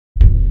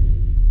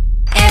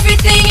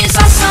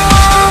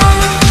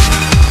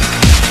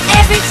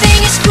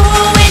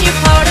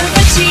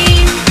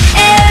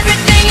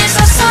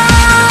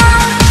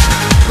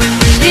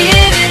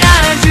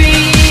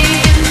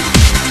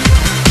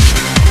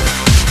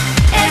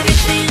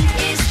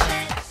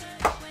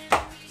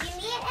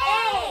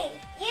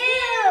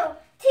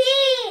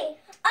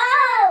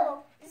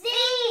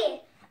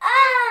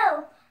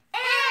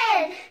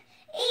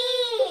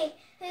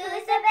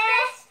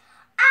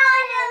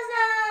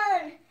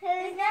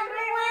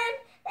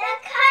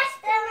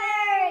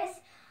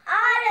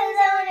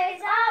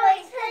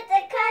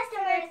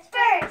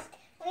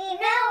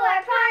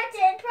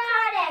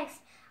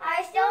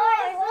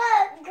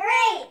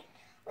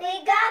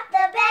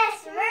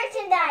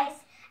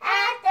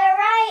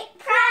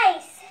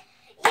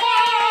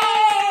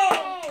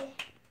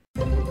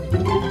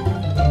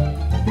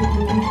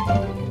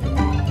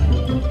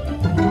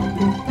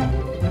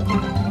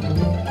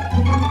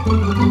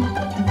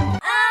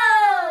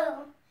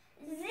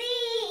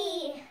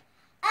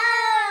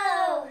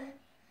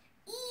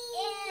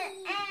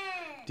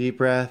Deep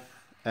breath,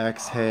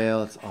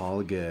 exhale, it's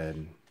all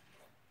good.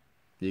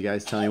 You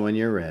guys tell me when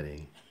you're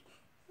ready.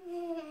 Ava!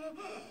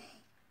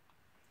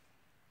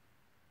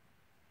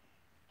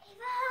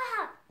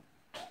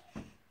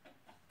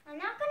 I'm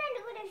not gonna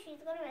do it if she's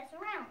gonna mess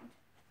around.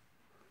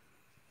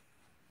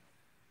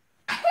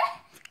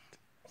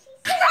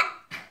 She's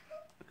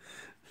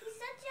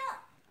such a...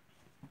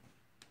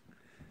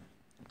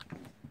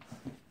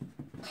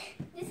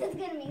 This is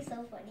gonna be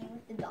so funny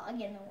with the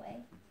dog in the way.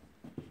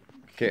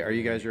 Okay, are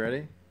you guys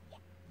ready?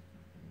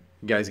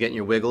 You guys getting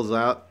your wiggles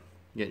out?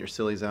 Getting your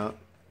sillies out?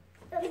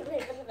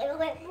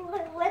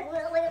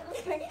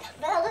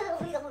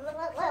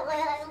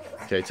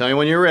 Okay, tell me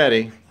when you're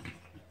ready.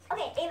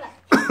 Okay, Ava.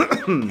 Ava,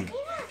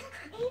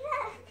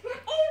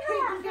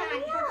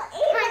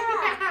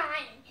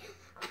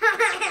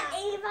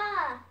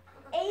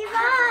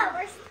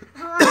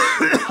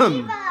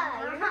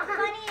 you're not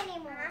funny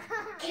anymore.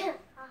 Stop it.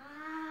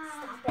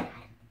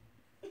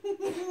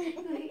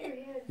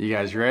 You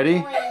guys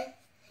ready?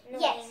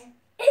 Yes.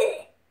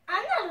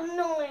 I'm not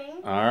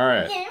annoying.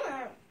 Alright.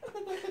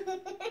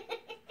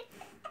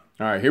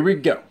 Alright, here we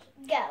go.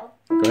 Go.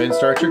 Go ahead and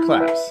start your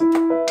claps.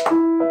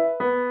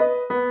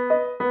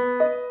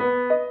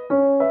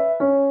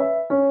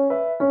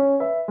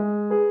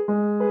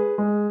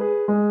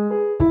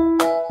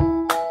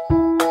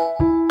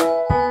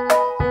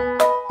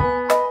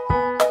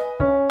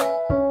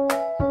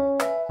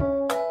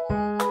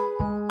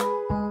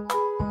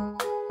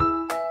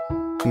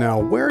 Now,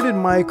 where did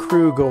my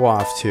crew go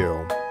off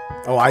to?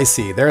 Oh, I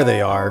see. There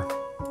they are.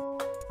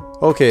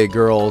 Okay,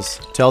 girls,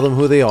 tell them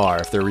who they are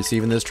if they're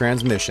receiving this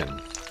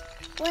transmission.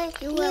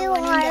 You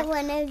are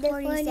one of the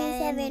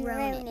 47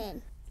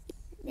 Ronin.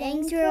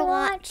 Thanks for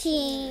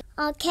watching.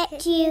 I'll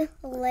catch you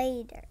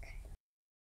later.